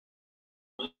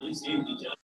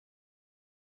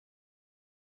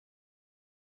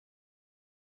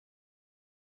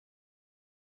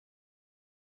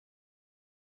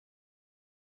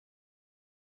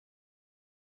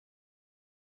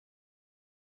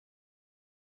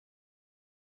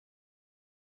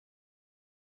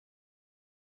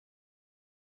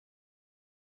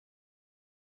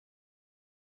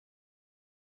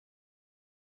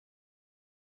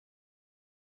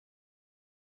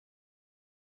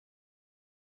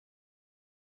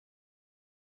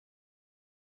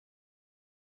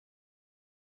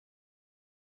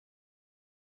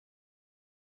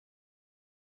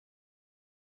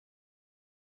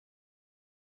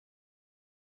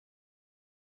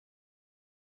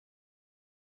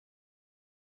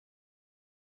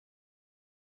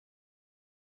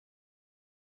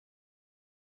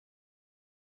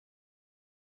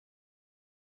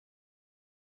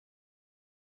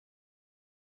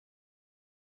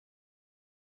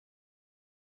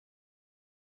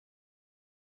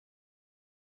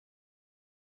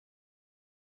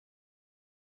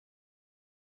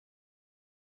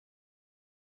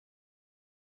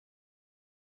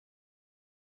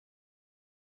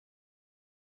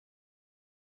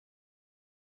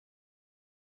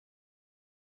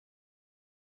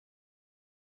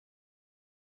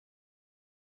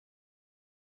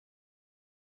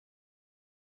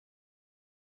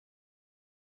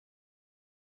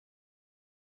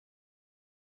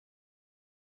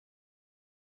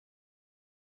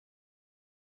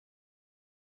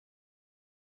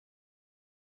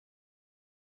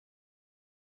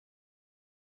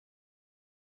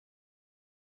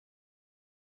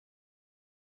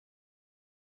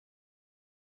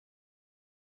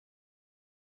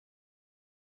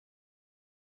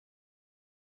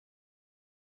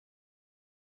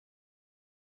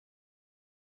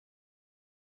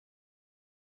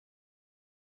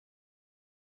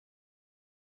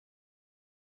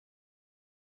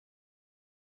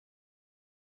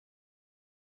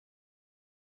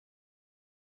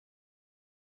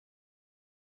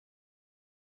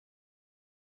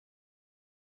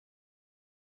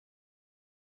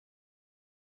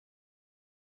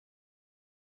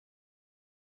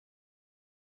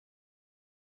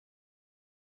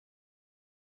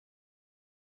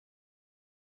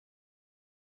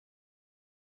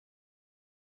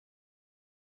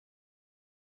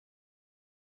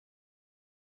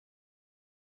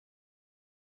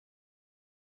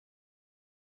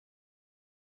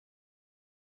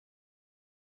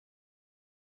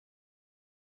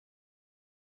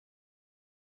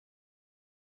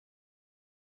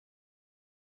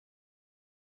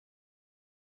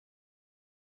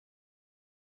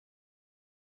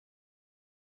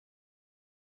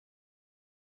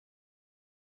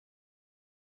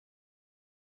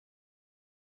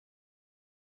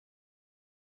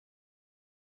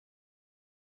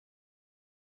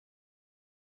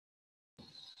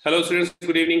Hello students,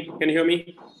 good evening. Can you hear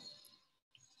me?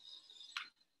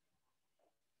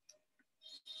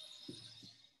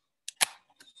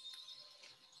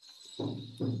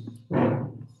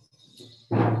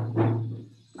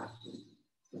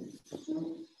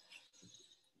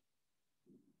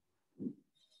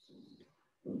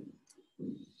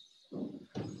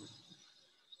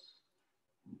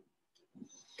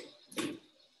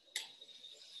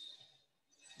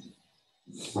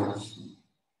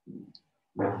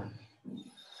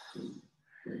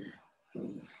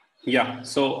 Yeah,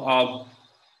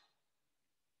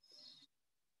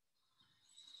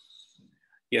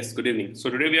 yes, good evening. So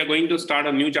today we are going to start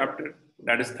a new chapter,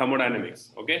 that is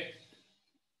thermodynamics. Okay.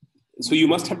 So you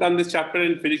must have done this chapter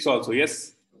in physics also.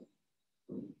 Yes.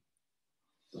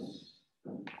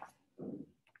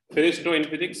 Finished in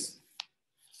physics?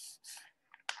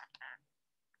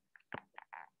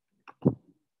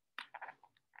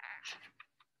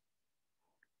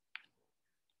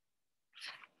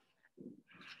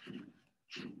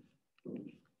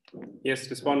 Yes,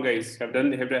 respond guys. Have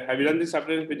you done this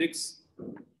chapter in physics?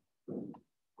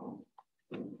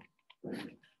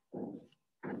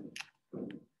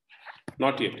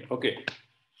 Not yet. Okay.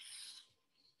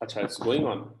 Acha, it's going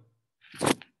on.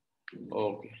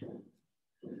 Okay.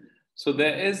 So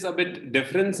there is a bit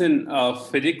difference in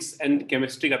physics and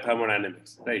chemistry and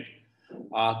thermodynamics, right?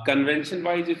 Convention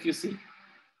wise, if you see,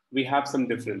 we have some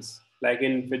difference. Like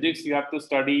in physics, you have to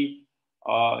study,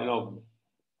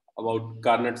 about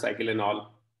Carnot cycle and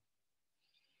all.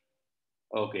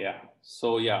 Okay, yeah.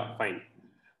 So yeah, fine.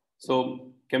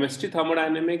 So chemistry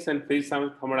thermodynamics and physics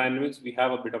thermodynamics, we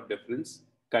have a bit of difference.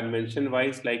 Convention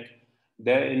wise, like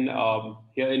there in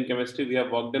here in chemistry, we have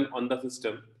work done on the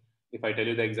system. If I tell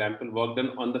you the example, work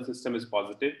done on the system is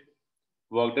positive.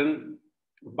 Work done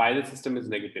by the system is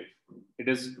negative. It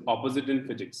is opposite in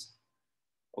physics.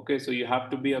 Okay, so you have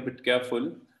to be a bit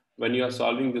careful when you are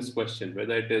solving this question,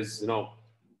 whether it is,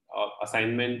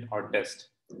 assignment or test,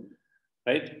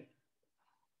 right?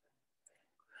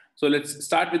 So let's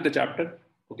start with the chapter.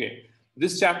 Okay,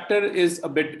 this chapter is a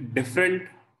bit different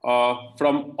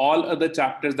from all other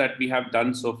chapters that we have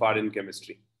done so far in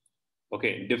chemistry.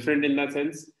 Okay, different in that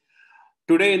sense.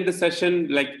 Today in the session,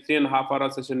 like 3.5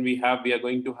 hour session we are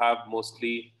going to have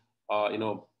mostly,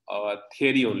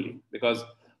 theory only, because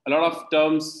a lot of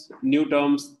terms, new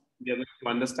terms, we are going to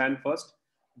understand first.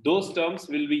 Those terms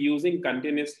we'll be using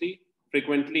continuously,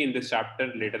 frequently in this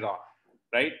chapter later on,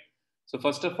 right? So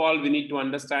first of all, we need to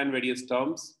understand various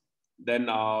terms, then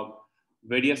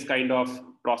various kind of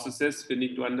processes we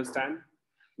need to understand.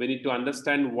 We need to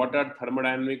understand what are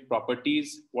thermodynamic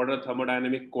properties, what are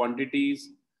thermodynamic quantities,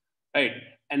 right?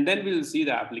 And then we'll see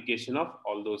the application of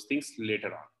all those things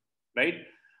later on, right?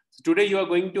 So today you are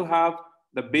going to have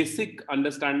the basic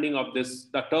understanding of this,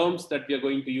 the terms that we are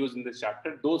going to use in this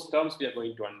chapter. Those terms we are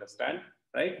going to understand,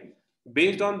 right?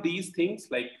 Based on these things,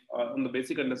 like on the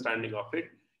basic understanding of it,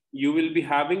 you will be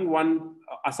having one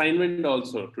assignment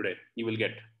also today. You will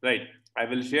get, right? I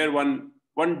will share one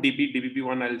DPP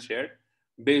one. I'll share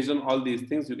based on all these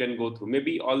things. You can go through.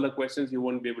 Maybe all the questions you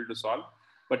won't be able to solve,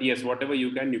 but yes, whatever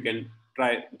you can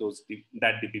try those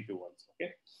that DPP ones.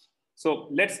 Okay, so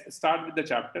let's start with the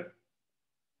chapter.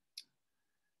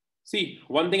 See,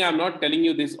 one thing, I'm not telling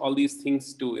you this all these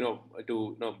things to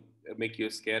make you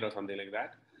scared or something like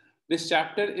that. This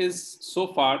chapter is so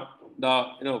far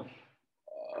the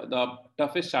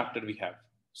toughest chapter we have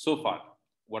so far.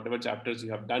 Whatever chapters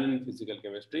you have done in physical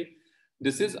chemistry,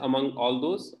 this is among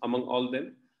all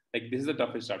them, like this is the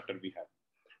toughest chapter we have.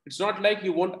 It's not like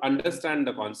you won't understand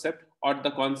the concept or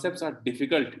the concepts are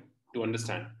difficult to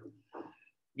understand.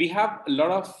 We have a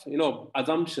lot of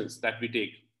assumptions that we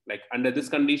take, like under this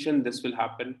condition this will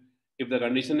happen, if the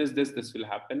condition is this will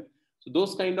happen. So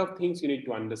those kind of things you need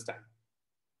to understand.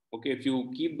 Okay, if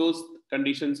you keep those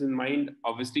conditions in mind,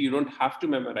 obviously you don't have to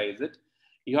memorize it.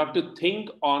 You have to think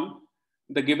on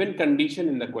the given condition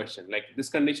in the question, like this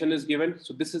condition is given,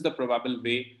 so this is the probable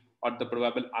way or the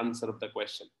probable answer of the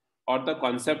question, or the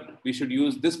concept, we should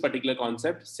use this particular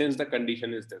concept since the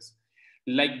condition is this.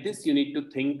 Like this you need to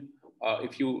think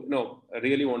if you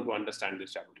really want to understand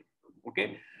this chapter.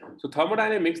 Okay, so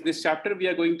thermodynamics, this chapter we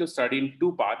are going to study in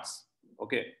two parts.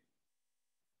 Okay,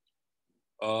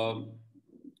 the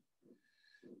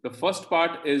first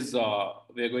part is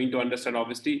we are going to understand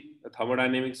obviously the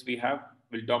thermodynamics we have.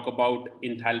 We'll talk about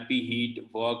enthalpy, heat,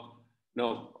 work,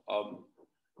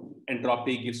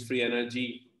 entropy, gives free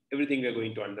energy, everything we are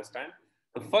going to understand.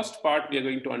 The first part we are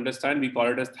going to understand, we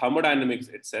call it as thermodynamics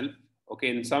itself. Okay,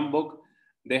 in some book,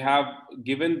 they have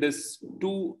given this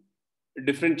two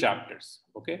different chapters.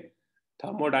 Okay,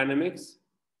 thermodynamics,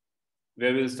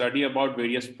 where we'll study about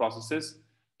various processes,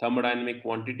 thermodynamic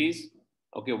quantities,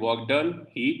 okay, work done,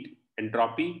 heat,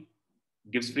 entropy,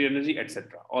 gives free energy,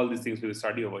 etc. All these things we will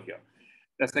study over here.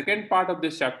 The second part of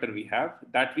this chapter we have,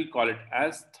 that we call it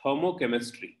as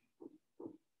thermochemistry.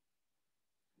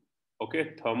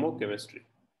 Okay, thermochemistry.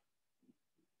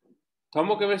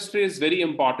 Thermochemistry is very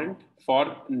important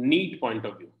for NEET point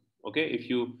of view. Okay,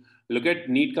 if you look at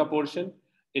NEET ka portion,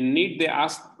 in NEET they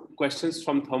ask questions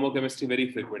from thermochemistry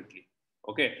very frequently.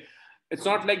 Okay, it's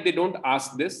not like they don't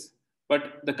ask this,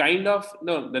 but the kind of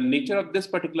the nature of this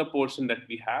particular portion that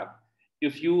we have,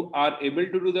 if you are able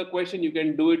to do the question, you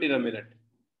can do it in a minute.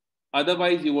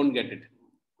 Otherwise, you won't get it,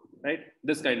 right?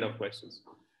 This kind of questions.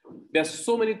 There's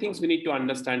so many things we need to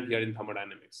understand here in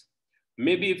thermodynamics.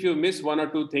 Maybe if you miss one or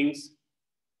two things,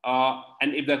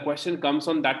 and if the question comes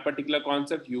on that particular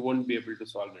concept, you won't be able to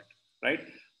solve it, right?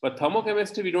 But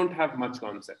thermochemistry, we don't have much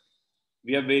concept.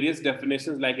 We have various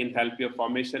definitions like enthalpy of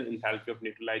formation, enthalpy of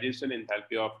neutralization,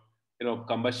 enthalpy of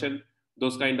combustion,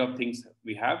 those kind of things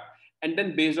we have. And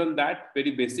then based on that,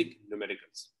 very basic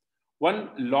numericals.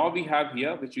 One law we have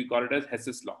here, which we call it as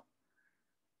Hess's law.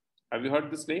 Have you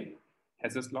heard this name?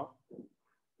 Hess's law.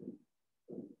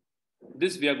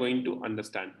 This we are going to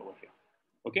understand over here.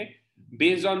 Okay.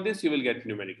 Based on this, you will get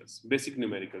numericals, basic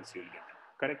numericals you will get,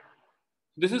 correct?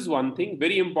 This is one thing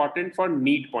very important for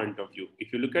NEET point of view.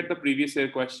 If you look at the previous year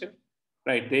question,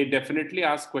 right, they definitely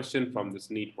ask question from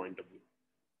this NEET point of view.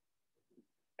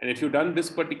 And if you've done this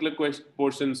particular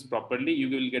portions properly, you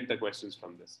will get the questions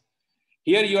from this.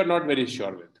 Here you are not very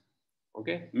sure with,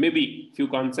 okay? Maybe few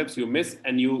concepts you miss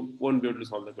and you won't be able to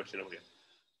solve the question over here.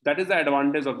 That is the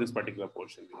advantage of this particular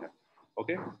portion we have,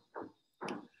 okay?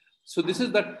 So this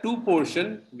is the two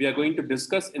portion we are going to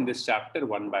discuss in this chapter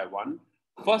one by one.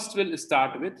 First, we'll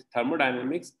start with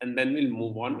thermodynamics and then we'll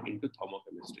move on into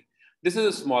thermochemistry. This is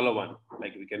a smaller one.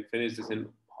 Like we can finish this in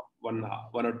 1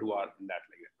 or 2 hours in that,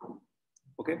 like that.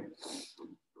 Okay.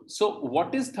 So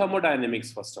what is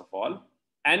thermodynamics first of all?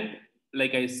 And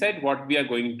like I said, what we are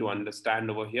going to understand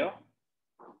over here.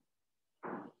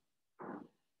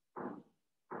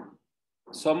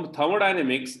 Some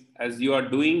thermodynamics, as you are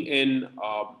doing in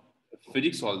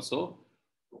physics also,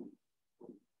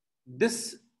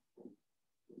 this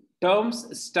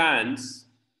terms stands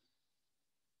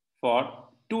for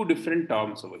two different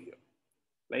terms over here,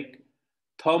 like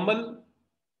thermal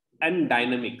and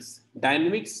dynamics.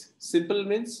 Dynamics simple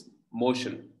means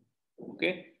motion.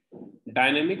 Okay.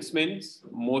 Dynamics means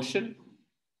motion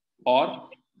or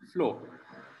flow.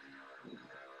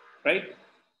 Right?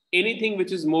 Anything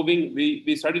which is moving,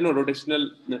 we study rotational,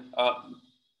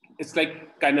 it's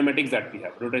like kinematics that we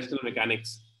have, rotational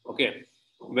mechanics, okay,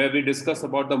 where we discuss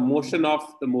about the motion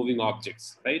of the moving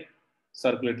objects, right?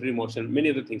 Circulatory motion, many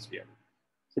other things we have.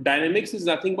 So dynamics is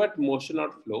nothing but motion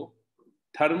or flow.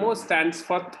 Thermo stands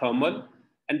for thermal,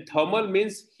 and thermal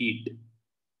means heat,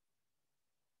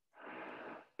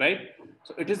 right?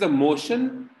 So it is the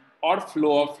motion or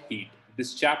flow of heat.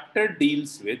 This chapter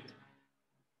deals with,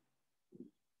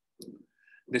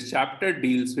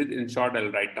 in short, I'll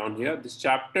write down here. This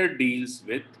chapter deals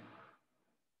with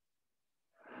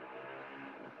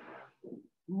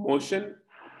motion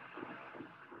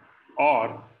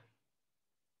or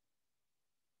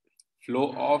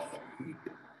flow of heat.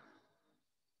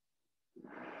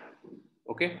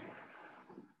 Okay.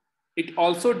 It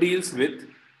also deals with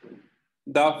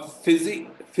the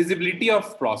feasibility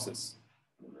of process,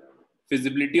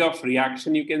 feasibility of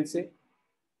reaction, you can say,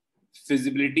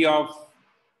 feasibility of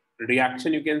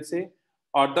reaction, you can say,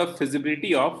 or the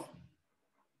feasibility of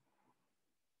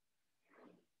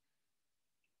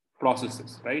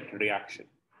processes, right? Reaction.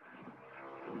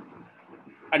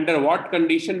 Under what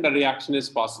condition the reaction is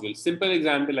possible? Simple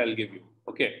example I'll give you.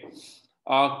 Okay.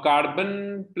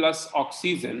 Carbon plus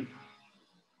oxygen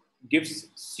gives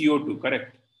CO2,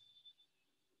 correct?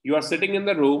 You are sitting in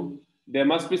the room, there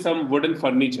must be some wooden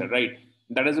furniture, right?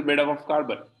 That is made up of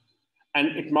carbon.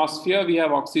 And atmosphere, we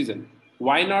have oxygen.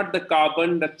 Why not the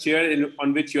carbon, the chair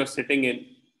on which you are sitting in,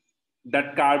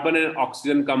 that carbon and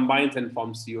oxygen combines and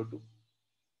forms CO2?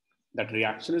 That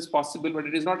reaction is possible, but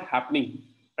it is not happening,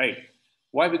 right?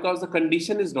 Why? Because the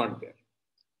condition is not there.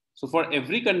 So for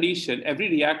every condition, every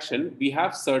reaction, we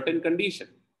have certain condition,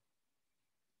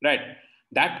 right?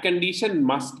 That condition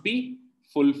must be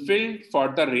fulfilled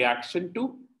for the reaction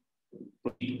to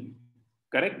proceed,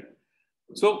 correct?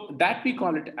 So that we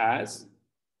call it as,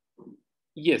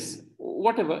 yes,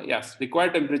 whatever, yes,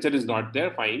 required temperature is not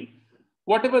there, fine.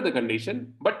 Whatever the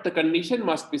condition, but the condition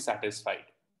must be satisfied,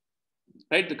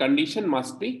 right? The condition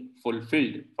must be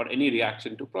fulfilled for any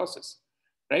reaction to process,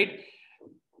 right?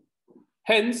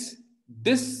 Hence,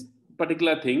 this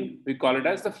particular thing, we call it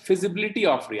as the feasibility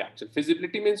of reaction.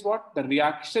 Feasibility means what? The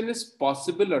reaction is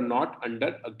possible or not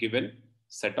under a given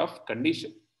set of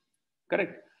condition,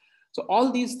 correct? So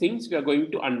all these things we are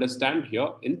going to understand here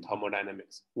in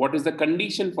thermodynamics. What is the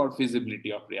condition for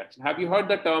feasibility of reaction? Have you heard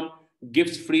the term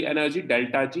Gibbs free energy,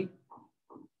 delta G?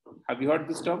 Have you heard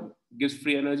this term? Gibbs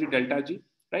free energy, delta G,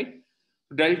 right?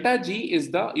 Delta G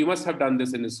is the, you must have done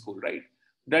this in school, right?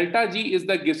 Delta G is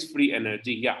the Gibbs free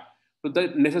energy, yeah. So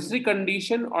the necessary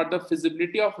condition or the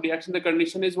feasibility of reaction, the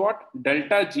condition is what?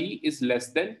 Delta G is less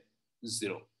than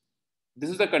 0. This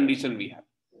is the condition we have.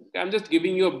 Okay, I'm just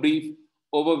giving you a brief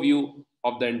overview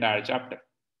of the entire chapter,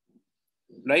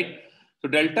 right? So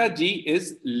delta G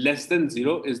is less than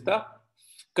 0 is the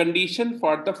condition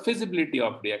for the feasibility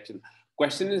of reaction.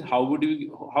 Question is, how would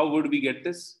we get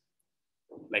this?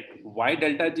 Like, why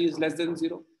delta G is less than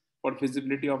 0 for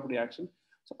feasibility of reaction?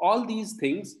 So all these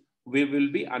things we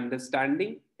will be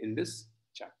understanding in this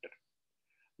chapter.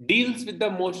 Deals with the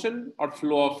motion or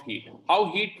flow of heat.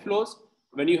 How heat flows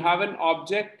when you have an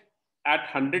object at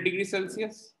 100 degrees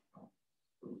Celsius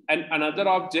and another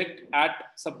object at,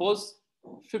 suppose,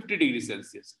 50 degrees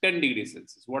Celsius, 10 degrees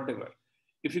Celsius, whatever.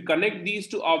 If you connect these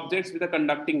two objects with a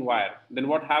conducting wire, then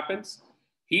what happens?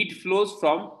 Heat flows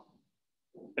from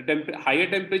a higher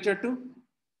temperature to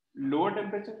lower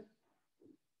temperature.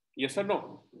 Yes or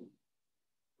no?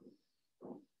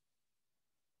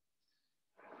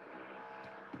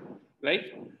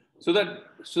 Right? So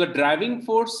the driving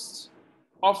force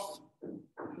of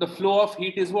the flow of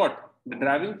heat is what? The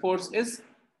driving force is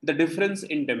the difference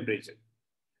in temperature.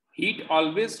 Heat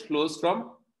always flows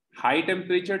from high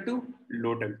temperature to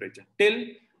low temperature till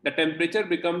the temperature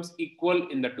becomes equal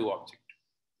in the two objects.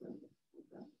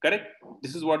 Correct?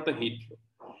 This is what the heat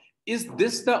flow. is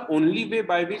this the only way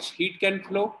by which heat can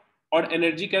flow or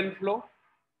energy can flow?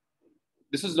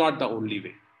 This is not the only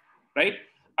way, right?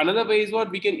 Another way is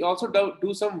what we can also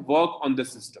do some work on the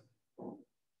system,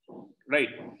 right?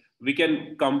 We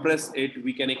can compress it,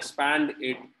 we can expand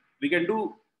it, we can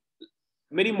do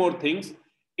many more things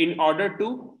in order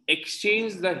to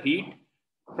exchange the heat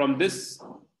from this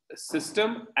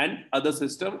system and other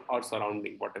system or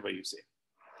surrounding, whatever you say.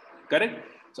 Correct?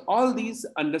 So all these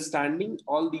understanding,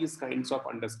 all these kinds of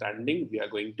understanding we are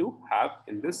going to have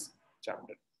in this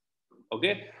chapter.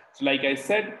 Okay. So like I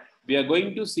said, we are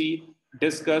going to see,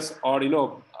 discuss, or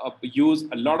use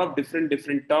a lot of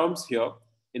different terms here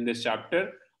in this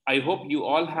chapter. I hope you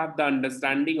all have the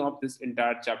understanding of this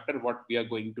entire chapter, what we are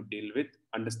going to deal with,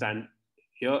 understand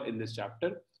here in this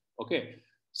chapter. Okay.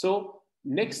 So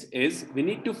next is we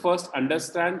need to first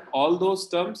understand all those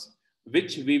terms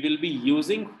which we will be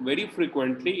using very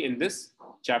frequently in this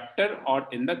chapter or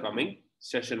in the coming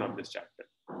session of this chapter.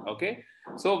 Okay.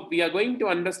 So we are going to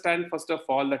understand first of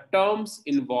all the terms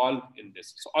involved in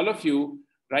this. So all of you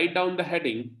write down the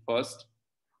heading first.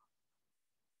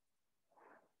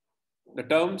 The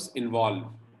terms involved.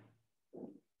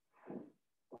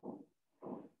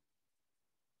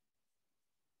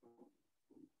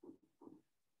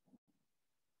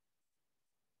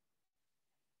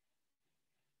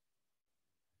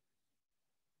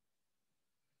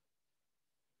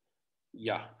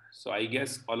 Yeah. So I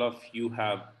guess all of you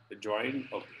have joined.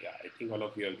 Okay. Yeah. I think all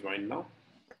of you have joined now.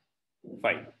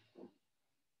 Fine.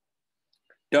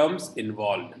 Terms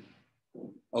involved.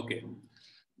 Okay.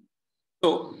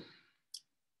 So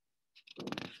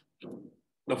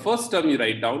the first term you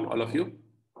write down, all of you,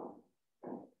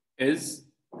 is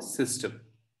system.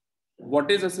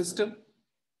 What is a system?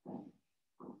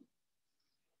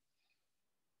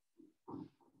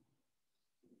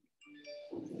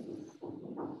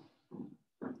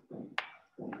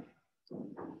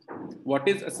 What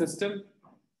is a system?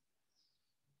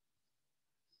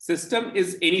 System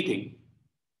is anything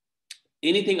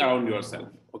around yourself.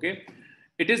 Okay.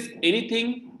 It is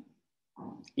anything,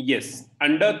 yes,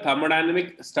 under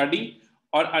thermodynamic study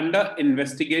or under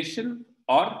investigation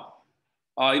or,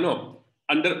 under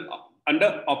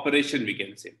operation, we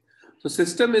can say. So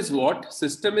system is what?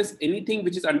 System is anything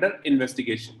which is under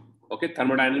investigation. Okay.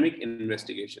 Thermodynamic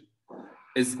investigation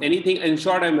is anything. In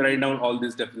short, I'm writing down all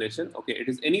this definition. Okay. It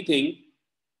is anything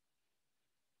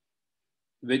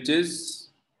which is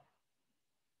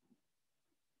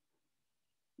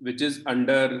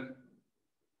under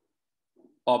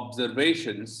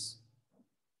observations,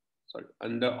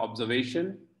 under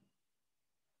observation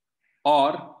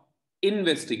or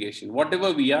investigation,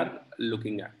 whatever we are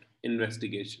looking at,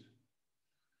 investigation.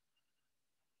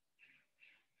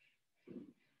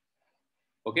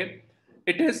 Okay.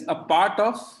 It is a part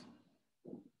of,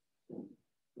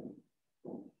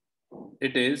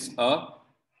 it is a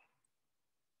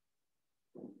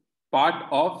part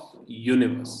of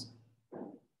universe.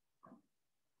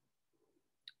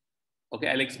 Okay,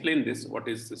 I'll explain this. What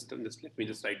is system? Just let me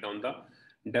just write down the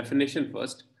definition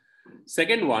first.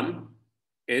 Second one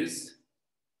is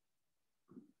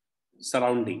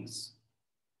surroundings.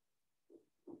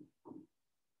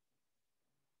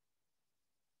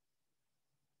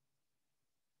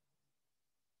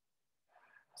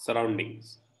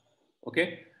 Surroundings.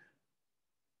 Okay.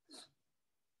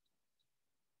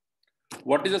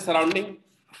 What is a surrounding?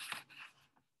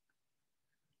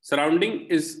 Surrounding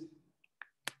is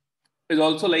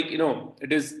also like,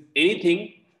 it is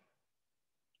anything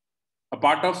a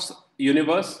part of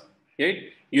universe, right?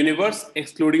 Universe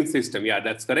excluding system. Yeah,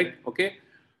 that's correct. Okay.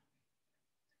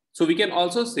 So we can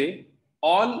also say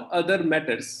all other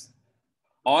matters,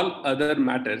 or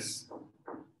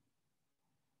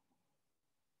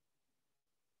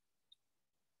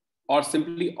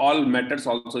simply all matters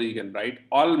also you can write,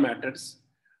 all matters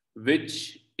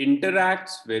which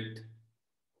interacts with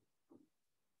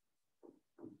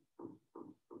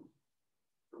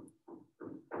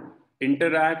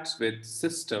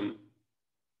system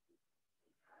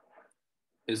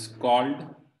is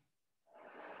called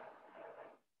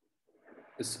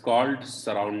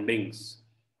surroundings.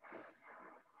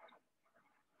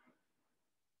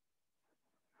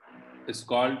 Is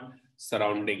called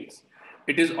surroundings.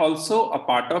 It is also a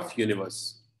part of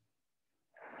universe.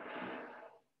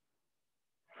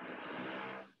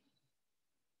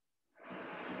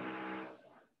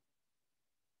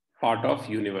 Part of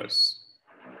universe.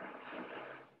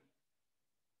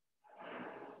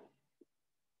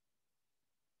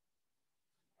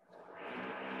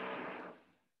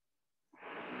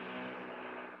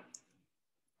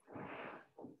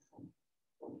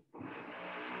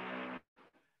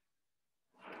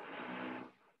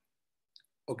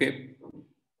 Okay.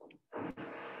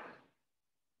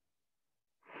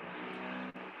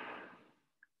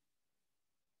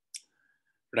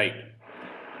 Right.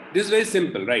 This is very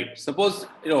simple, right? Suppose,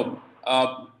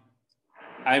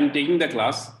 I'm taking the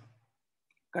class,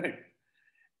 correct?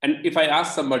 And if I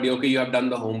ask somebody, okay, you have done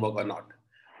the homework or not,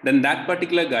 then that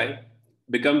particular guy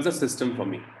becomes a system for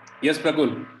me. Yes,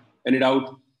 Prakul, any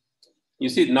doubt? You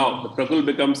see, now the Prakul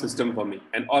becomes system for me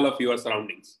and all of your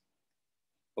surroundings.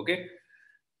 Okay.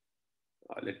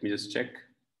 Let me just check.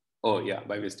 Oh, yeah,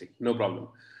 by mistake. No problem.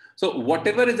 So,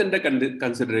 whatever is under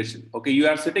consideration, okay, you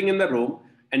are sitting in the room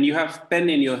and you have pen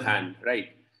in your hand,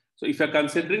 right? So, if you're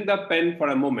considering the pen for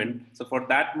a moment, so for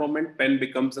that moment, pen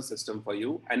becomes a system for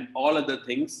you, and all other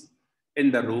things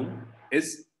in the room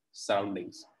is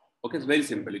surroundings. Okay, it's very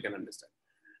simple, you can understand.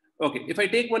 Okay, if I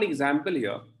take one example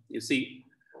here, you see,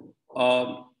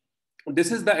 um, this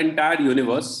is the entire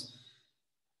universe,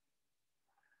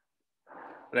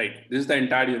 right? This is the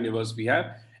entire universe we have.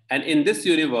 And in this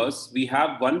universe, we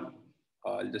have one,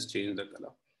 I'll just change the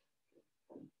color.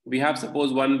 We have,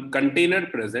 suppose, one container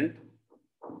present,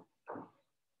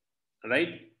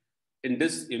 right? In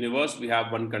this universe, we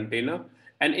have one container.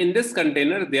 And in this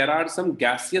container, there are some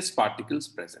gaseous particles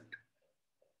present.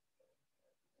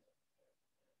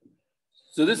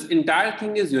 So this entire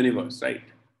thing is universe, right?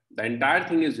 The entire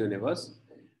thing is universe.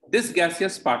 This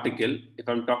gaseous particle, if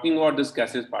I'm talking about this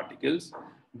gaseous particles,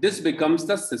 this becomes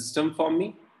the system for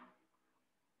me.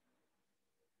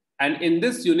 And in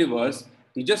this universe,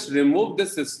 you just remove the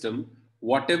system,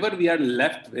 whatever we are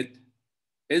left with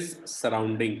is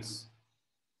surroundings.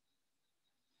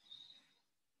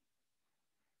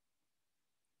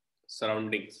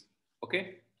 Surroundings.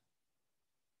 Okay.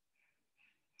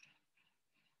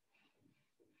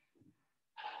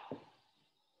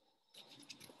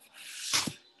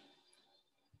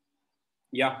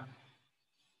 Yeah.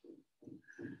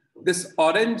 This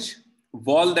orange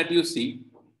wall that you see,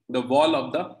 the wall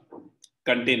of the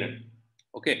container.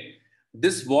 Okay.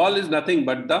 This wall is nothing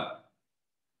but the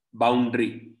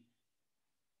boundary.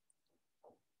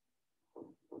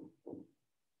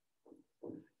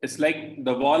 It's like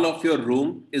the wall of your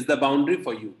room is the boundary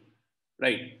for you,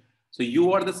 right? So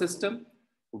you are the system,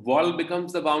 wall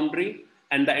becomes the boundary,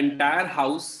 and the entire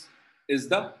house is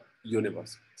the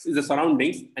universe, is the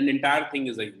surroundings, and the entire thing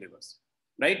is a universe,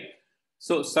 right?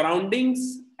 So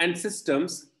surroundings and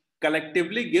systems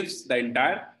collectively gives the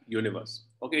entire universe.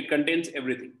 Okay, it contains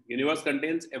everything. Universe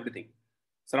contains everything.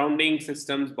 Surroundings,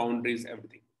 systems, boundaries,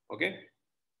 everything. Okay.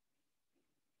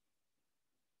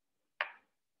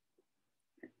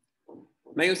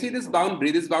 Now you see this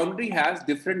boundary has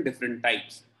different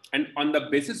types. And on the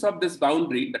basis of this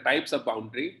boundary, the types of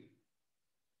boundary,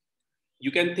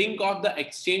 you can think of the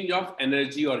exchange of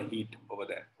energy or heat over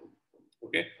there.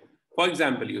 Okay. For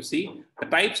example, you see the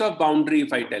types of boundary,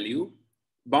 if I tell you,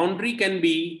 boundary can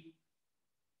be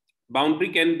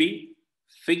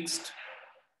fixed.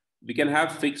 We can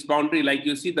have fixed boundary, like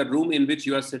you see the room in which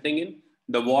you are sitting in,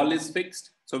 the wall is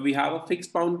fixed. So we have a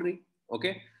fixed boundary.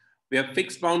 Okay. We have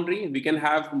fixed boundary. We can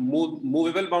have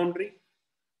movable boundary.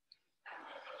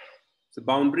 So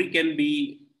boundary can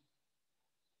be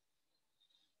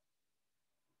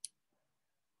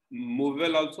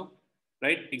movable also,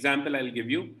 right? Example I'll give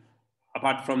you.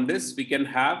 Apart from this, we can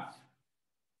have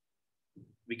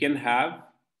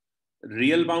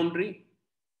real boundary,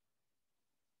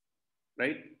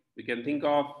 right? We can think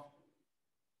of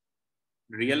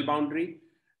real boundary.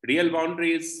 Real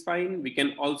boundary is fine. We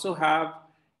can also have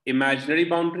imaginary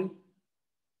boundary.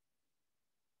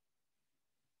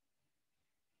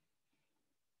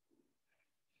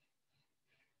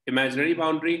 Imaginary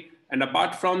boundary. And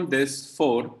apart from this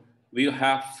four, we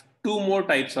have two more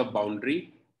types of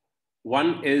boundary.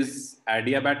 One is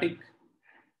adiabatic.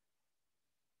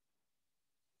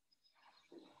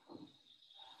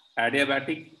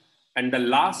 Adiabatic. And the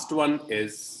last one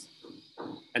is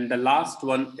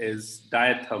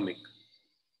diathermic.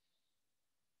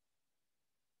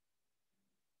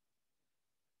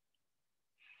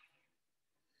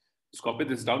 Just copy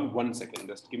this down 1 second.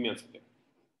 Just give me a second.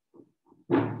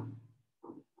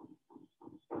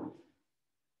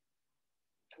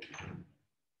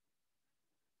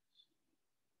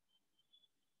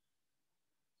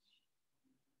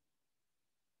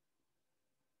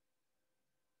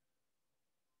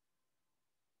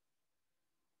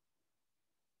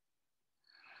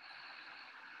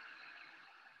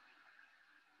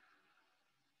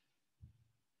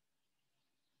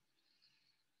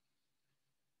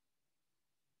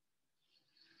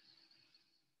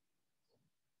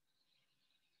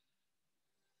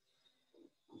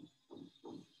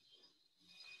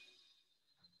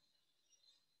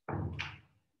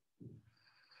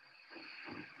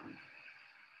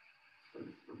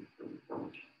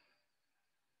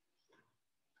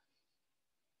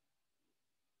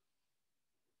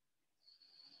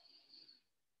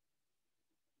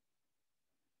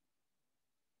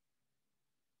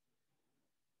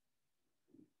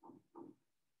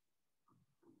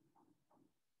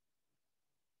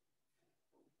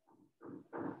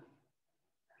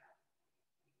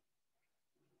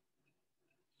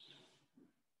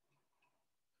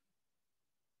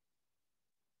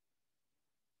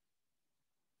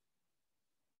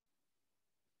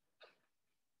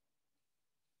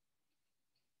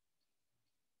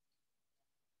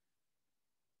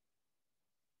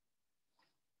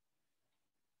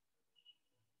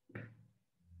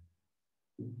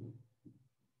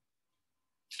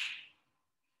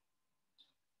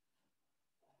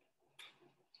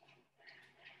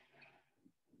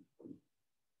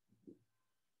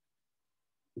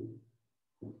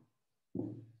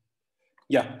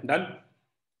 Yeah, done.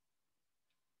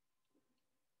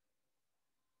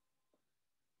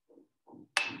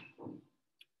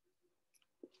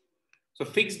 So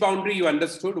fixed boundary, you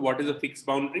understood what is a fixed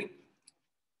boundary.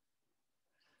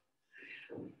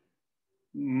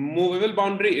 Movable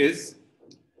boundary is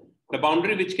the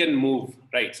boundary which can move,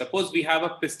 right? Suppose we have a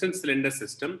piston cylinder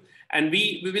system, and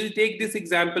we will take this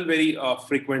example very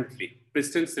frequently.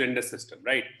 Piston cylinder system,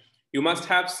 right? You must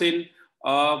have seen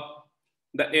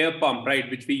the air pump, right,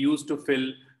 which we use to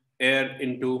fill air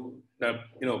into the,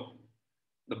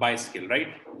 the bicycle, right?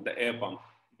 The air pump.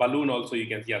 Balloon also you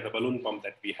can see, yeah, the balloon pump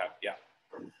that we have, yeah.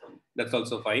 That's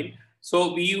also fine.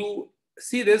 So you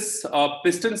see this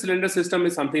piston cylinder system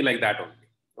is something like that only.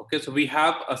 Okay, so we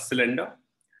have a cylinder,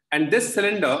 and this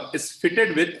cylinder is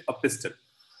fitted with a piston,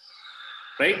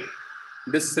 right?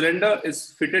 This cylinder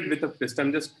is fitted with a piston.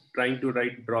 I'm just trying to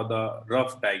draw the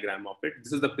rough diagram of it.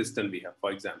 This is the piston we have,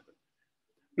 for example.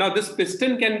 Now this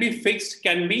piston can be fixed,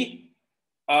 can be,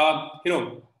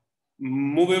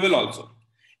 movable also.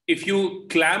 If you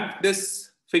clamp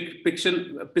this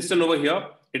piston over here,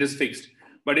 it is fixed.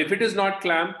 But if it is not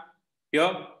clamped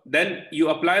here, then you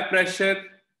apply pressure,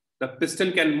 the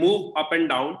piston can move up and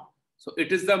down. So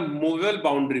it is the movable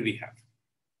boundary we have.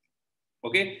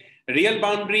 Okay. Real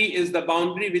boundary is the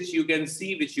boundary which you can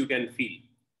see, which you can feel.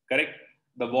 Correct?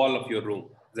 The wall of your room,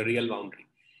 the real boundary.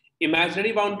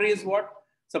 Imaginary boundary is what?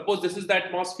 Suppose this is the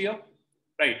atmosphere,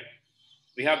 right?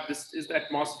 We have this is the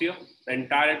atmosphere, the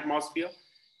entire atmosphere.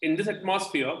 In this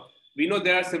atmosphere, we know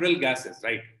there are several gases,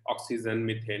 right? Oxygen,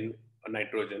 methane,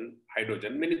 nitrogen,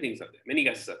 hydrogen, many things are there, many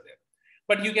gases are there.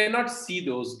 But you cannot see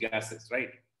those gases, right?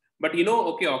 But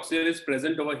okay, oxygen is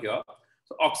present over here.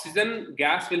 So oxygen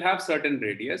gas will have certain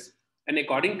radius, and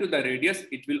according to the radius,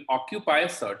 it will occupy a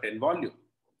certain volume.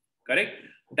 Correct?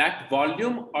 That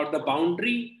volume or the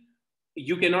boundary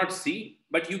you cannot see,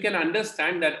 but you can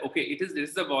understand that okay, this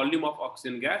is the volume of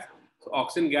oxygen gas. So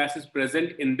oxygen gas is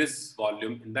present in this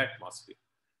volume in the atmosphere.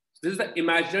 So this is the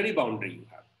imaginary boundary you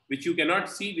have, which you cannot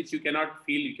see, which you cannot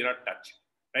feel, you cannot touch.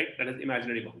 Right? That is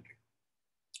imaginary boundary.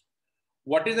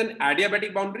 What is an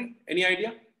adiabatic boundary? Any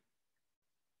idea?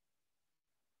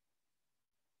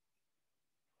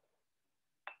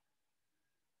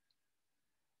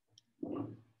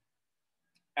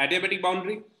 Adiabatic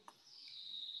boundary?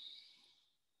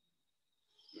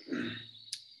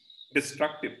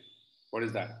 Destructive. What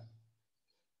is that?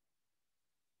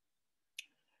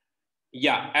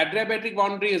 Yeah, adiabatic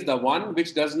boundary is the one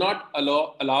which does not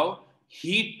allow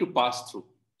heat to pass through.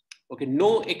 Okay,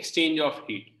 no exchange of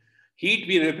heat. Heat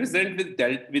we represent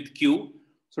with Q.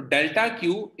 So delta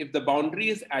Q, if the boundary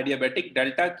is adiabatic,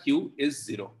 delta Q is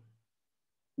 0.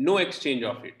 No exchange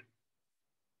of heat.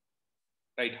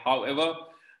 Right. However,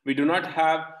 we do not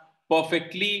have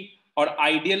perfectly or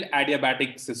ideal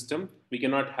adiabatic system. We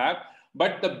cannot have.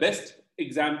 But the best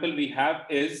example we have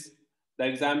is the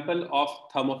example of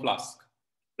thermoflask,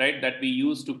 right? That we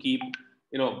use to keep,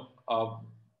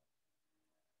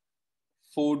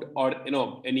 food or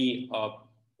any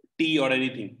tea or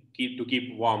anything to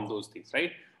keep warm, those things,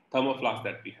 right? Thermoflask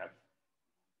that we have.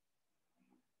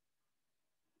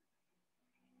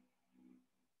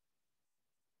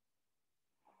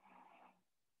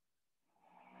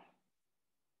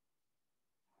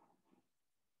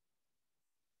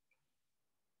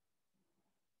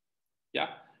 Yeah,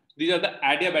 these are the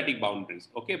adiabatic boundaries.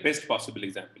 Okay, best possible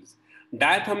examples.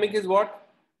 Diathermic is what?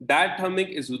 Diathermic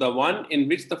is the one in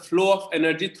which the flow of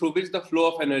energy, through which the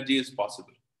flow of energy is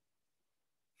possible.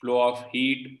 Flow of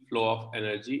heat, flow of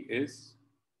energy is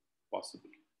possible.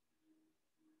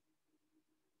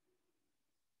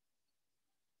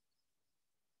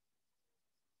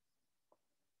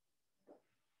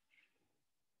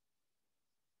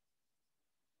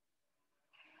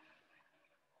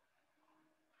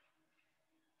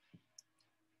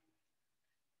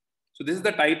 So this is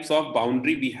the types of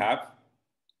boundary we have.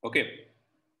 Okay.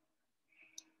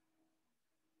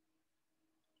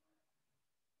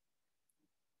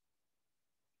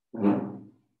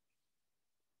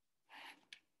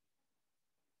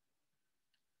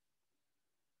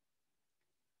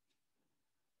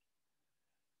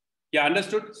 Yeah,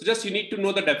 understood. So just you need to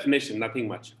know the definition, nothing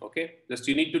much. Okay, just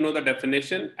you need to know the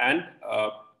definition, and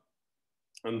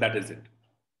that is it.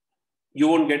 You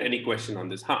won't get any question on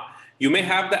this. You may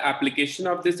have the application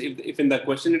of this if in the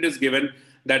question it is given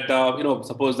that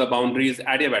suppose the boundary is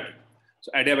adiabatic.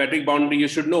 So adiabatic boundary, you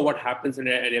should know what happens in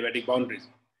adiabatic boundaries.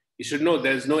 You should know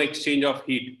there is no exchange of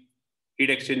heat. Heat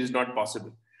exchange is not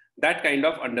possible. That kind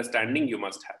of understanding you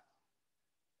must have.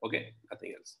 Okay,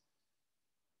 nothing else.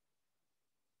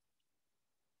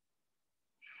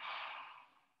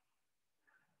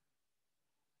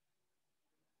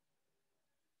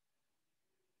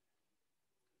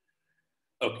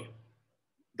 Okay,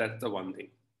 that's the one thing.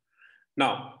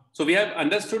 Now, so we have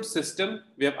understood system,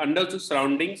 we have understood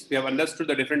surroundings, we have understood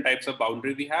the different types of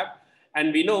boundary we have,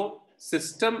 and we know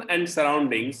system and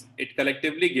surroundings, it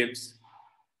collectively gives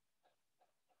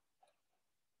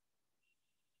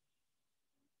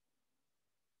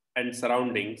and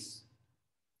surroundings,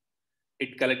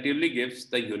 it collectively gives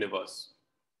the universe.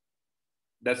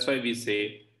 That's why we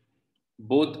say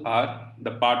both are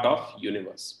the part of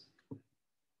universe.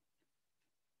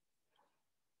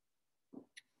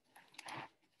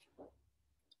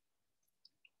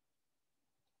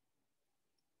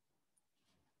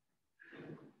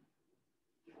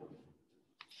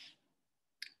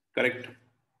 Correct.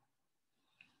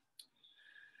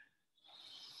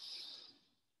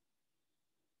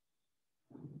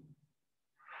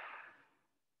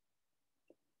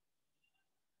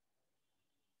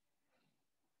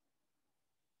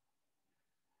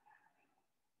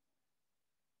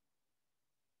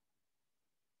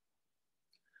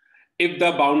 If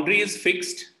the boundary is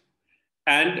fixed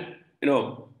and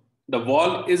the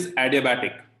wall is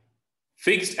adiabatic,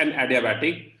 fixed and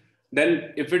adiabatic,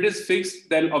 then if it is fixed,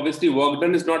 then obviously work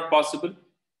done is not possible.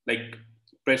 Like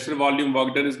pressure volume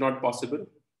work done is not possible,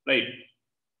 right?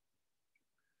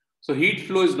 So heat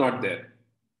flow is not there.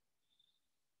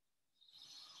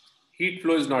 Heat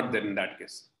flow is not there in that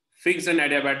case. Fixed and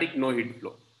adiabatic, no heat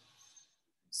flow.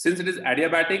 Since it is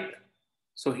adiabatic,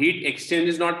 so heat exchange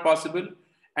is not possible.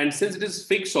 And since it is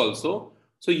fixed also,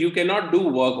 so you cannot do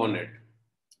work on it.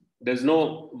 There's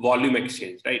no volume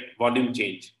exchange, right? Volume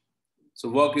change. So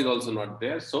work is also not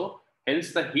there. So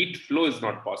hence the heat flow is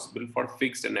not possible for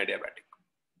fixed and adiabatic.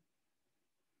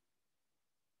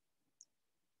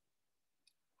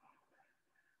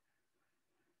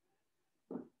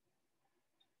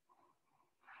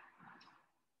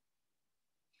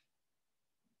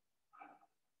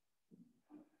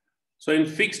 So in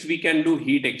fixed, we can do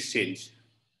heat exchange.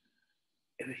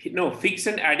 No, fixed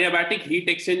and adiabatic heat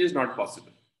exchange is not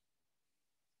possible.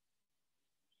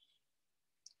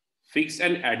 Fixed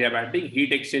and adiabatic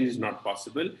heat exchange is not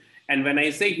possible. And when I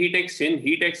say heat exchange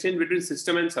between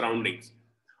system and surroundings.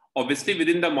 Obviously,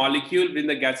 within the molecule, within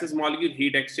the gaseous molecule,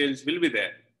 heat exchange will be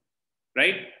there,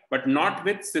 right? But not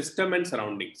with system and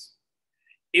surroundings.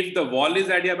 If the wall is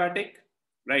adiabatic,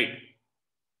 right?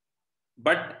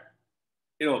 But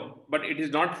but it is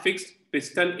not fixed,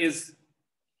 piston is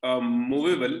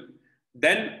movable,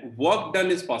 then work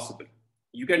done is possible.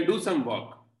 You can do some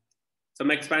work, some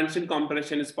expansion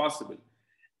compression is possible,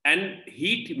 and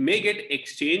heat may get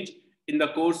exchanged in the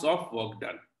course of work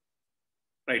done,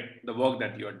 right? The work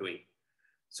that you are doing.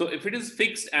 So if it is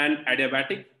fixed and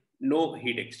adiabatic, no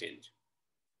heat exchange.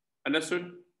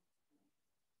 Understood?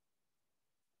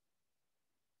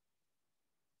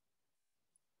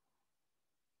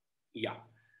 Yeah.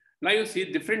 Now you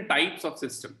see different types of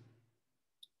system.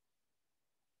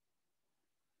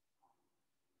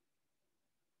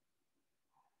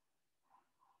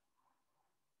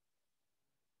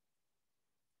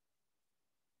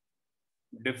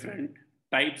 Different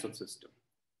types of system.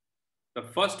 The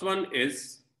first one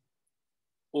is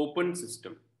open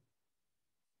system.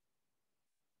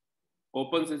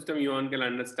 Open system, you one can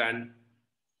understand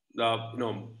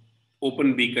the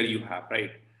open beaker you have,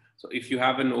 right? So if you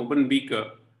have an open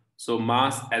beaker, so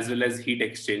mass as well as heat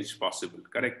exchange possible,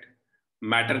 correct?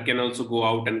 Matter can also go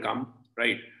out and come,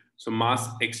 right? So mass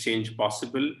exchange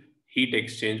possible, heat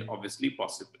exchange obviously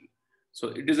possible. So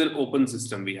it is an open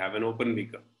system. We have an open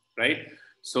beaker, right?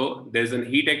 So there's an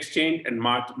heat exchange and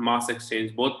mass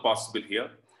exchange, both possible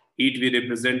here. Heat we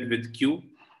represent with Q,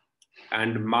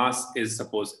 and mass is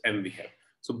suppose m we have.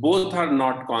 So both are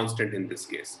not constant in this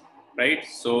case, right?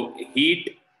 So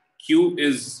heat Q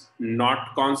is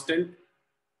not constant.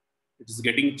 It is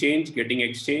getting changed, getting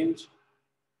exchange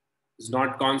is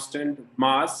not constant.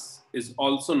 Mass is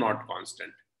also not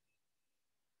constant.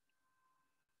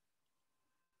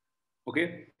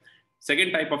 Okay.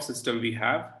 Second type of system we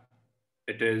have,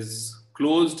 it is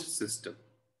closed system.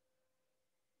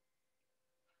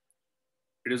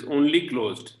 It is only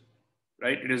closed,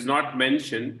 right? It is not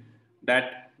mentioned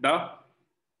that the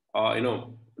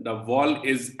wall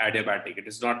is adiabatic. It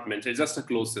is not mentioned. It's just a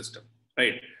closed system,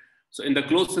 right? So in the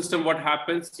closed system, what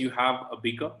happens? You have a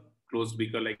beaker, closed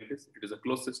beaker like this. It is a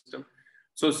closed system.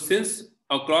 So since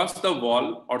across the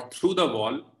wall or through the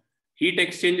wall, heat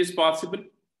exchange is possible,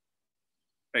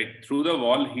 right? Through the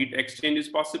wall, heat exchange is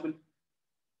possible.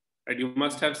 Right? You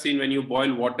must have seen when you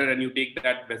boil water and you take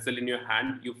that vessel in your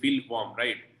hand, you feel warm,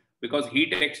 right? Because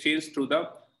heat exchange through the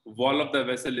wall of the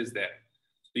vessel is there.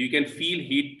 So you can feel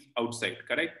heat outside,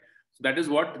 correct? So that is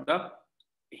what the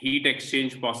heat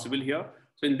exchange possible here.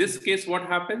 So in this case, what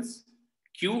happens?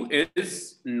 Q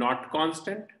is not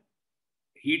constant.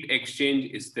 Heat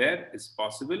exchange is there, is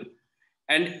possible.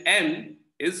 And M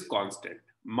is constant.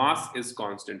 Mass is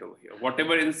constant over here.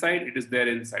 Whatever inside, it is there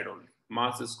inside only.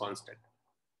 Mass is constant.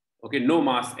 Okay, no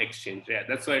mass exchange. Yeah,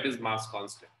 that's why it is mass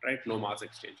constant, right? No mass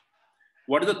exchange.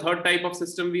 What is the third type of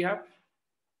system we have?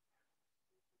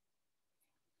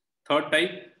 Third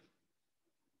type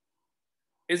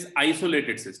is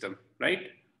isolated system,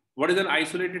 right? What is an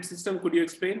isolated system? Could you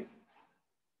explain?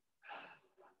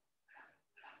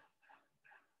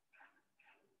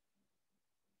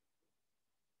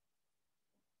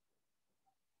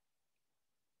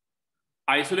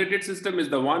 Isolated system is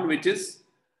the one which is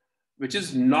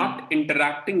not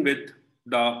interacting with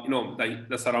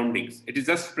the surroundings. It is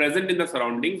just present in the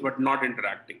surroundings but not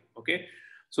interacting. Okay,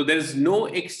 so there is no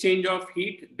exchange of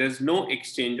heat, there's no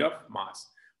exchange of mass.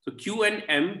 So Q and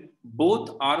M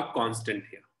both are constant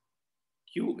here.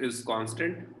 Q is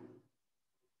constant.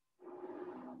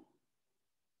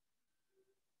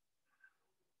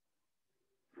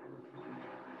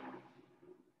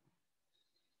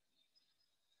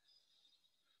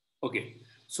 Okay,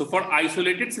 so for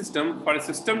isolated system, for a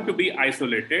system to be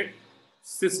isolated,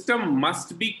 system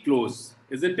must be closed,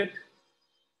 isn't it?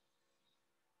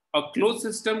 A closed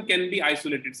system can be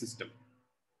isolated system,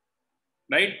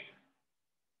 right?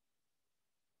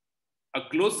 A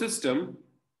closed system,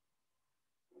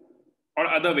 or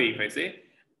other way, if I say,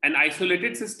 an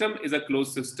isolated system is a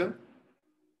closed system,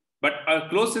 but a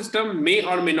closed system may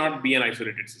or may not be an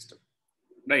isolated system,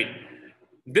 right?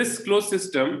 This closed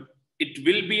system, it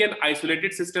will be an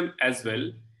isolated system as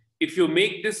well if you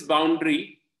make this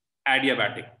boundary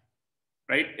adiabatic,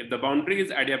 right? If the boundary is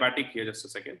adiabatic here, just a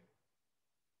second.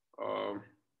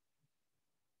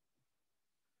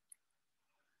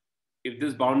 If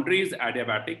this boundary is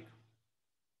adiabatic,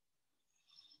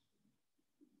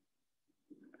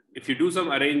 if you do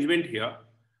some arrangement here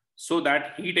so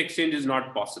that heat exchange is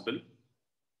not possible,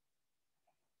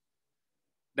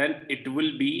 then it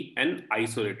will be an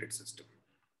isolated system,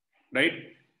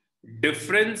 right?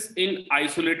 Difference in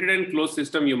isolated and closed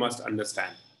system you must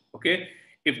understand. Okay,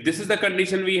 if this is the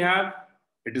condition we have,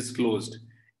 it is closed.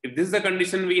 If this is the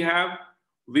condition we have,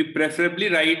 we preferably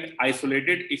write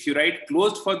isolated. If you write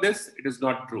closed for this, it is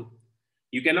not true.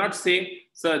 You cannot say,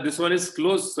 sir, this one is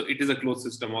closed, so it is a closed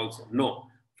system also. No,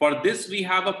 for this we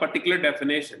have a particular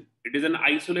definition. It is an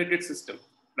isolated system,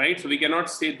 right? So we cannot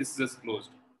say this is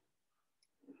closed.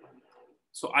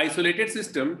 So isolated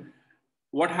system,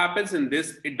 what happens in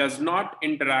this? It does not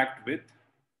interact with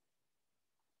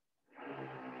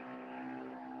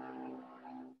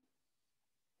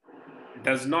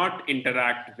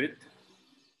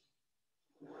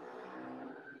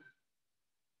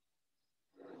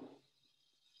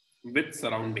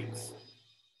surroundings.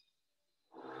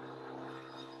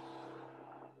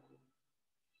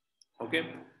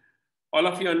 Okay, all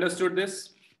of you understood this?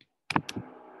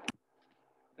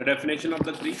 The definition of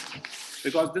the three,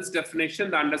 because this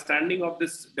definition, the understanding of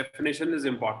this definition is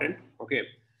important. Okay,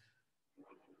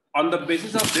 on the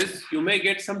basis of this, you may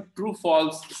get some true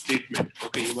false statement.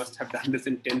 Okay, you must have done this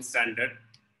in 10th standard,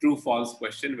 true false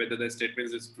question, whether the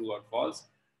statement is true or false.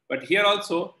 But here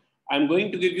also, I'm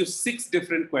going to give you 6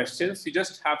 different questions. You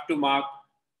just have to mark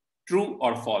true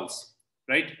or false,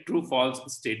 right? True false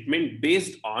statement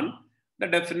based on the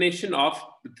definition of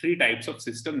the 3 types of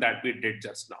system that we did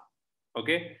just now.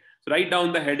 Okay, so write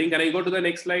down the heading. Can I go to the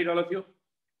next slide, all of you?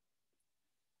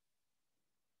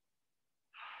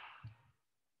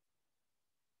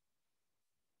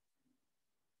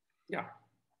 Yeah.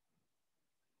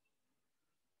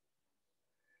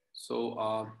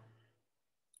 So,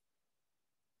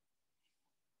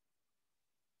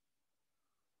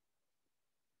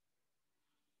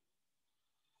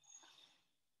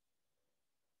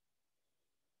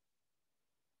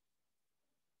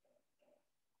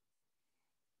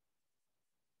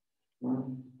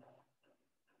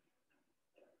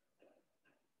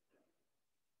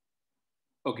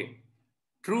 okay,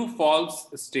 true false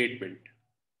statement.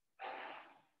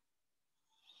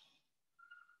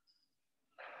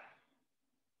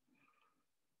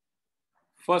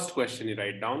 First question you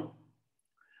write down.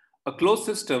 A closed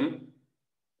system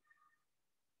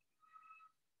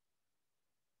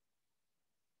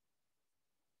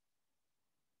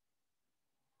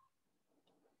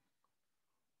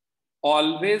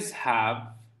always have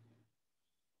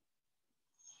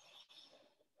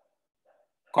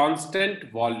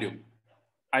constant volume.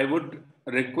 I would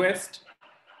request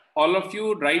all of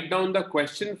you write down the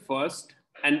question first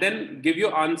and then give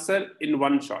your answer in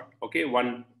one shot. Okay,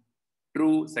 one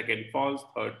true, second false,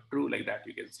 third true, like that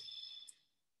you can say.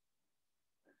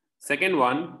 Second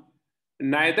one,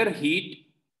 neither heat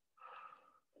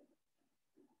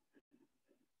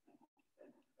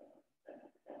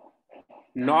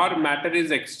nor matter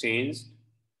is exchanged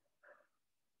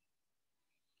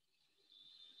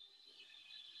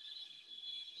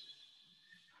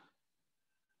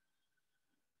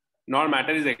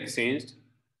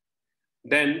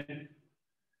then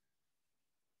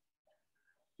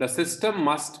the system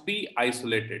must be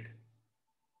isolated.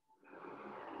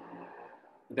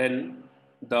 Then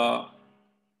the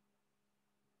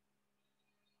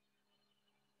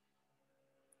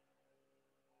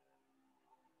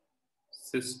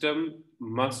system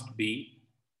must be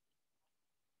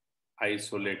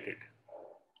isolated.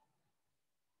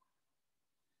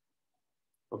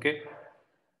 Okay.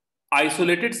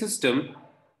 Isolated system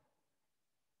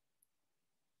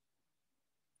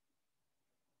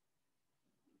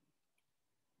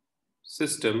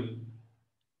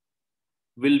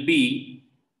will be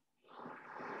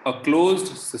a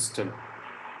closed system.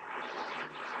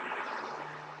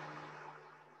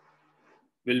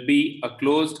 Will be a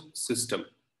closed system.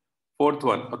 Fourth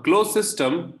one, a closed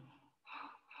system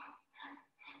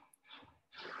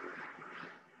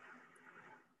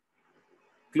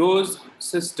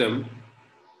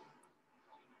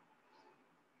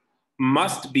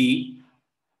must be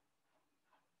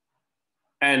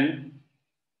an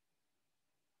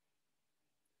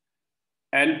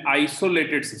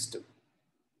isolated system.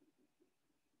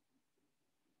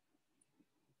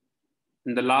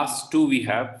 In the last two we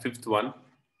have, fifth one,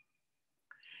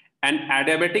 an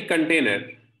adiabatic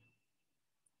container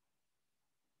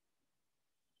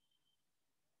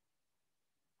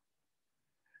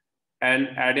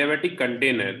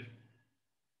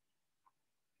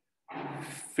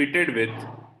fitted with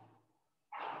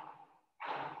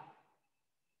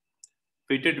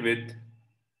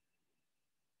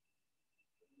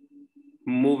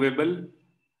movable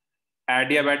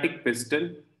adiabatic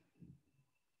piston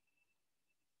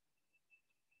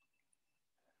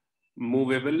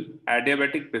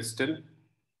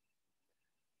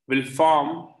will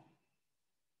form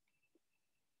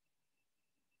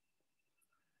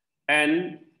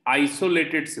an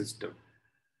isolated system.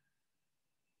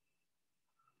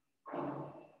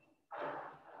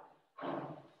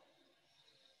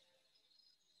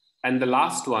 And the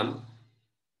last one,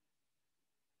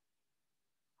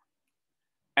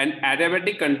 an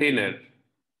adiabatic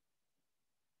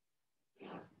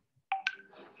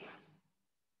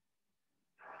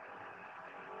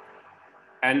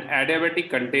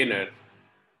container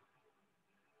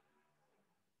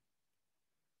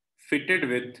fitted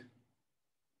with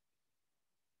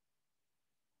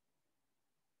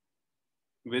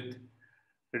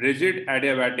rigid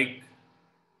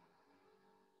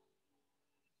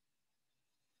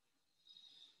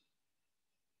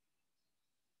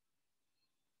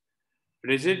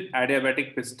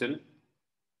adiabatic piston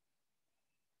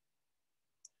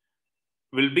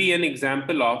will be an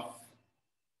example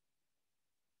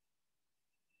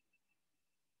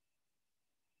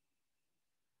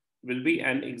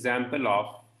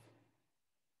of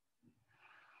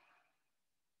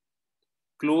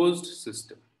closed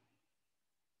system.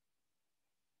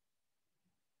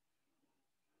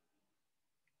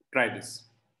 Try this.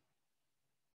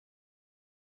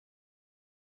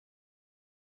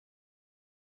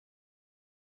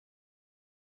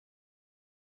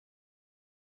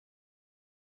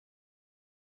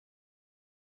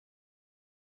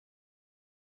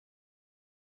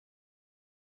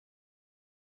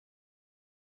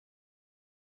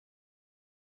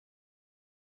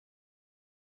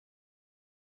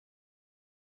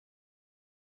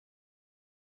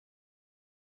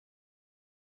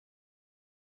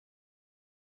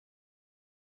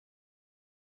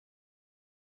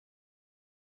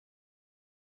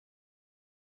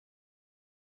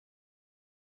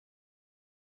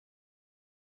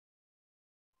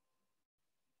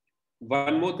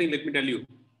 One more thing, let me tell you.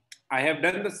 I have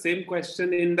done the same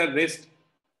question in the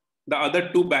other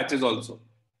two batches also.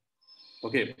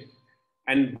 Okay.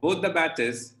 And both the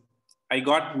batches, I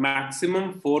got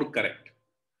maximum 4 correct.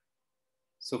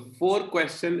 So 4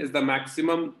 question is the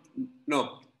maximum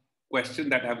no question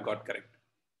that have got correct.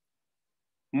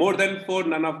 More than 4,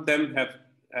 none of them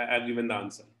have given the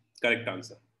answer, correct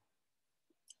answer.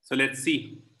 So let's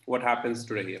see what happens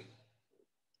today here.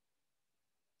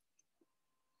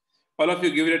 All of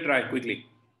you give it a try quickly.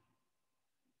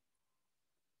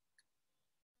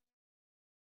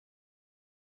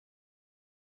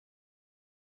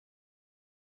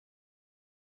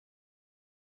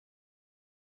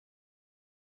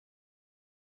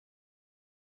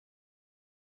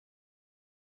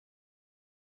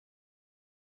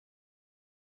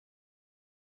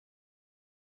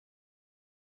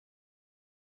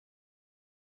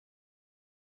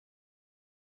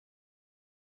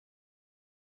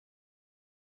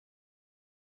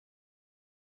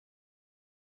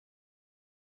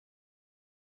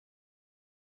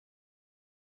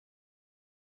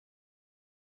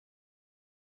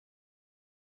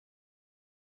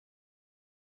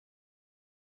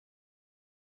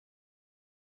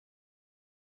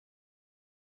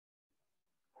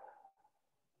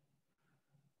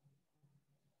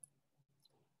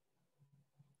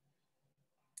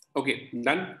 Okay,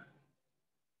 done.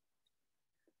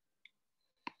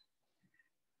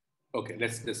 Okay,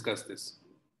 let's discuss this.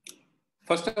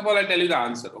 First of all, I'll tell you the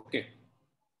answer. Okay.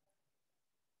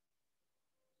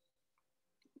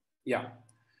 Yeah.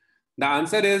 The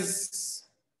answer is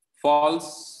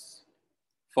false,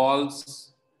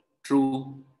 false,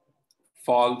 true,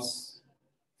 false,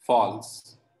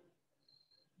 false.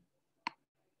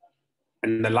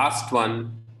 And the last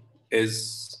one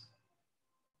is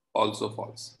also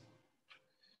false.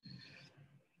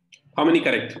 How many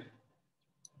correct?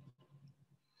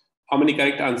 How many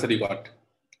correct answer you got?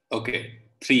 Okay,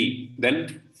 3,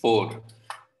 then 4,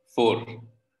 4.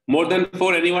 More than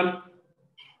 4, anyone?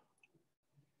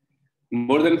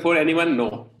 More than 4, anyone?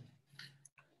 No.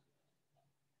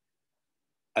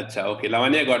 Acha, okay.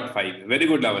 Lavanya got 5. Very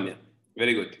good, Lavanya.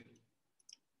 Very good.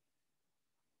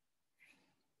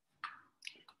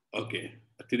 Okay.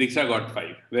 Tidiksha got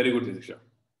 5. Very good, Tidiksha.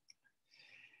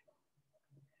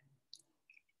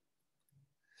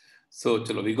 So,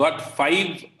 chalo, we got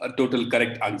 5 total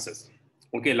correct answers.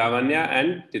 Okay, Lavanya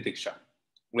and Tidiksha.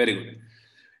 Very good.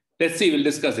 Let's see, we'll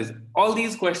discuss this. All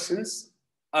these questions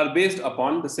are based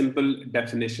upon the simple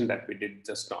definition that we did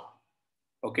just now.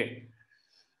 Okay.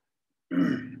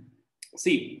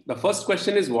 See, the first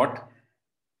question is what?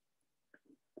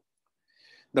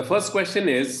 The first question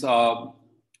is a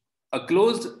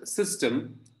closed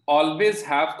system always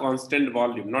have constant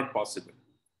volume, not possible.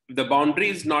 If the boundary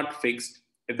is not fixed,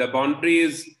 if the boundary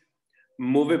is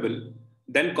movable,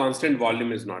 then constant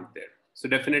volume is not there. So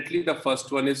definitely the first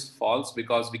one is false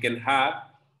because we can have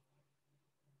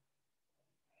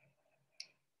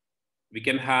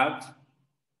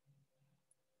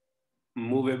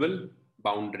movable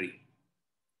boundary.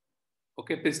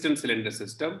 Okay, piston cylinder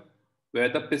system where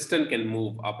the piston can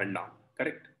move up and down,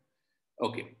 correct?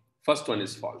 Okay, first one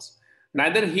is false.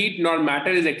 Neither heat nor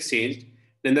matter is exchanged,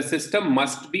 then the system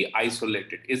must be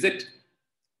isolated. Is it?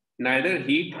 Neither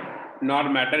heat nor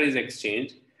matter is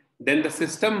exchanged, then the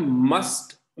system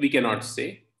must, we cannot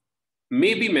say,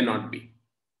 maybe may not be.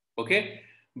 Okay,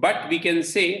 but we can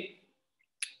say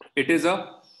it is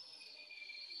a,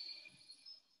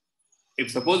 if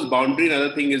suppose boundary and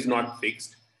other thing is not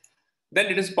fixed, then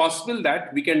it is possible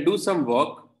that we can do some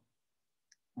work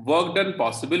done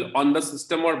possible on the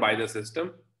system or by the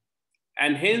system,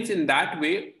 and hence in that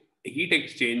way heat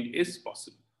exchange is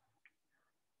possible.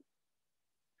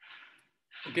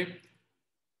 Okay,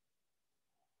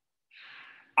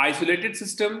 isolated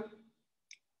system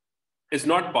is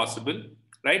not possible,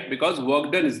 right? Because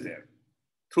work done is there.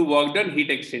 Through work done,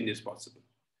 heat exchange is possible.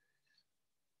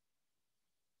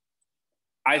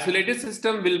 Isolated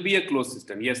system will be a closed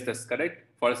system. Yes, that's correct.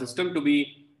 For a system to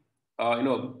be,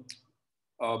 to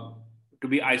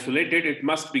be isolated, it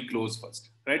must be closed first,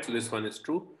 right? So this one is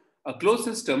true. A closed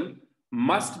system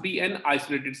must be an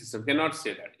isolated system. Cannot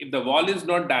say that. If the wall is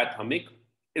not diathermic,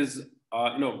 is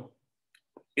not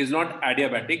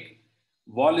adiabatic,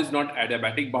 wall is not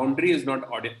adiabatic, boundary is not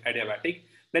adiabatic,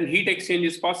 then heat exchange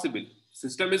is possible.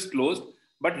 System is closed,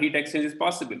 but heat exchange is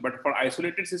possible. But for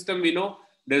isolated system, we know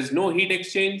there's no heat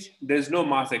exchange, there's no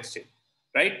mass exchange,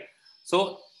 right?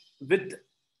 So with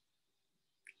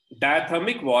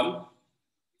diathermic wall,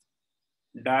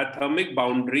 diathermic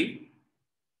boundary,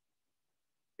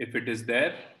 if it is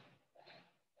there,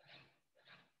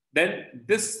 then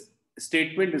this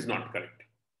statement is not correct.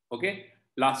 Okay,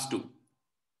 last two.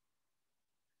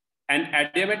 An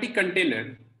adiabatic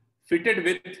container fitted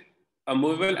with a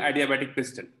movable adiabatic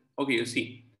piston. Okay, you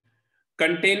see,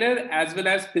 container as well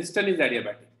as piston is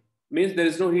adiabatic, means there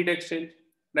is no heat exchange,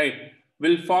 right?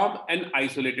 will form an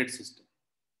isolated system,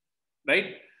 right?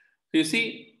 So you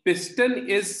see, piston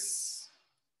is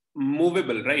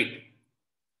movable, right?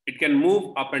 It can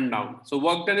move up and down. So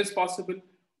work done is possible.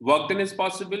 Work done is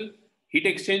possible. Heat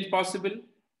exchange possible.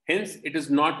 Hence, it is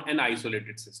not an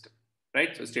isolated system,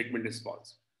 right? So statement is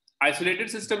false. Isolated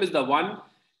system is the one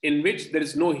in which there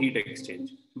is no heat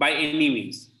exchange by any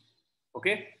means.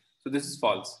 Okay, so this is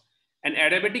false. An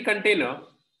adiabatic container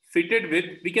fitted with,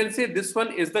 we can say this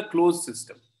one is the closed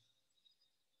system.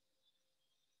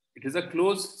 It is a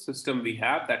closed system we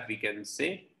have that we can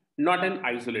say, not an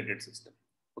isolated system.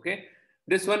 Okay,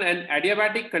 this one, an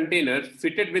adiabatic container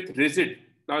fitted with rigid.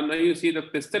 Now you see the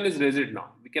piston is rigid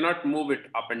now. We cannot move it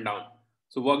up and down.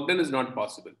 So work done is not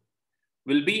possible.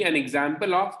 Will be an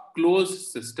example of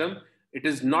closed system. It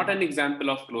is not an example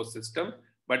of closed system,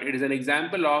 but it is an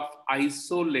example of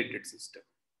isolated system.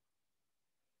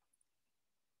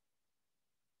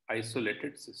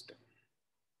 Isolated system.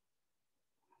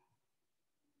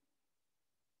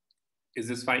 Is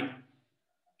this fine?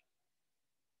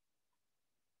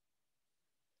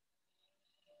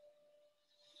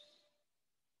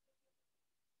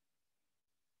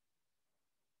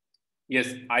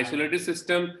 Yes, isolated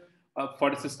system,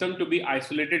 for the system to be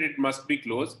isolated, it must be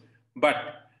closed, but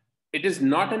it is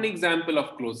not an example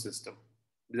of closed system.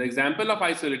 It is an example of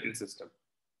isolated system,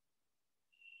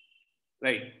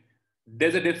 right?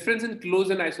 There's a difference in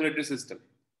closed and isolated system.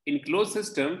 In closed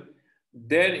system,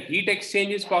 their heat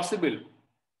exchange is possible.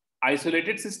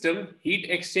 Isolated system, heat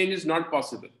exchange is not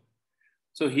possible.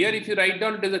 So here, if you write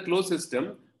down it is a closed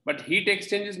system, but heat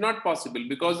exchange is not possible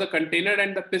because the container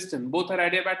and the piston both are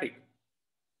adiabatic.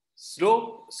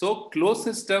 So closed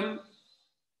system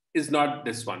is not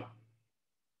this one.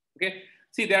 Okay.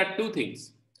 See, there are two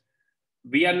things.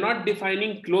 We are not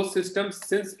defining closed system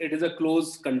since it is a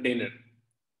closed container.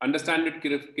 Understand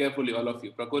it carefully, all of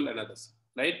you, Prakul and others,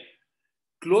 right?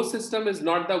 Closed system is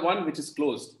not the one which is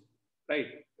closed, right?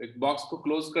 If box ko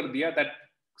close kar diya, that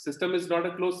system is not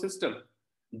a closed system.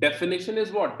 Definition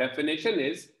is what? Definition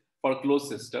is for closed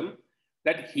system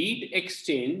that heat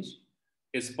exchange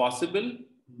is possible,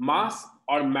 mass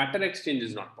or matter exchange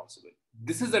is not possible.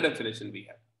 This is the definition we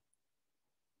have,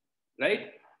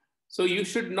 right? So you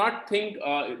should not think,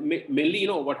 mainly, you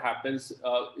know what happens,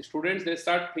 students, they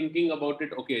start thinking about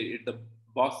it, okay, the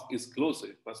box is closed, so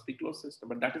it must be closed system,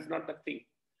 but that is not the thing.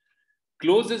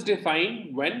 Closed is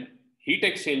defined when heat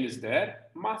exchange is there,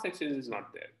 mass exchange is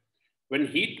not there. When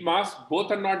heat mass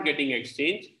both are not getting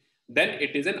exchanged, then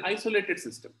it is an isolated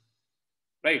system,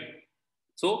 right?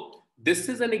 So this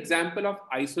is an example of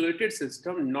isolated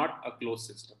system, not a closed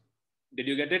system. Did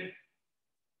you get it?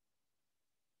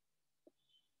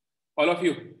 All of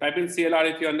you, type in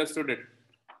CLR if you understood it.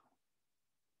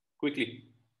 Quickly.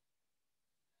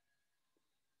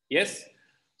 Yes?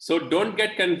 So don't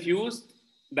get confused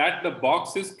that the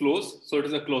box is closed, so it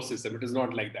is a closed system. It is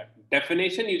not like that.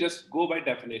 Definition, you just go by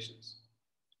definitions.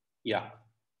 Yeah.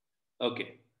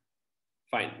 Okay.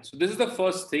 Fine. So this is the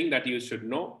first thing that you should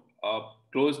know,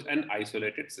 closed and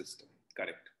isolated system.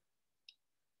 Correct.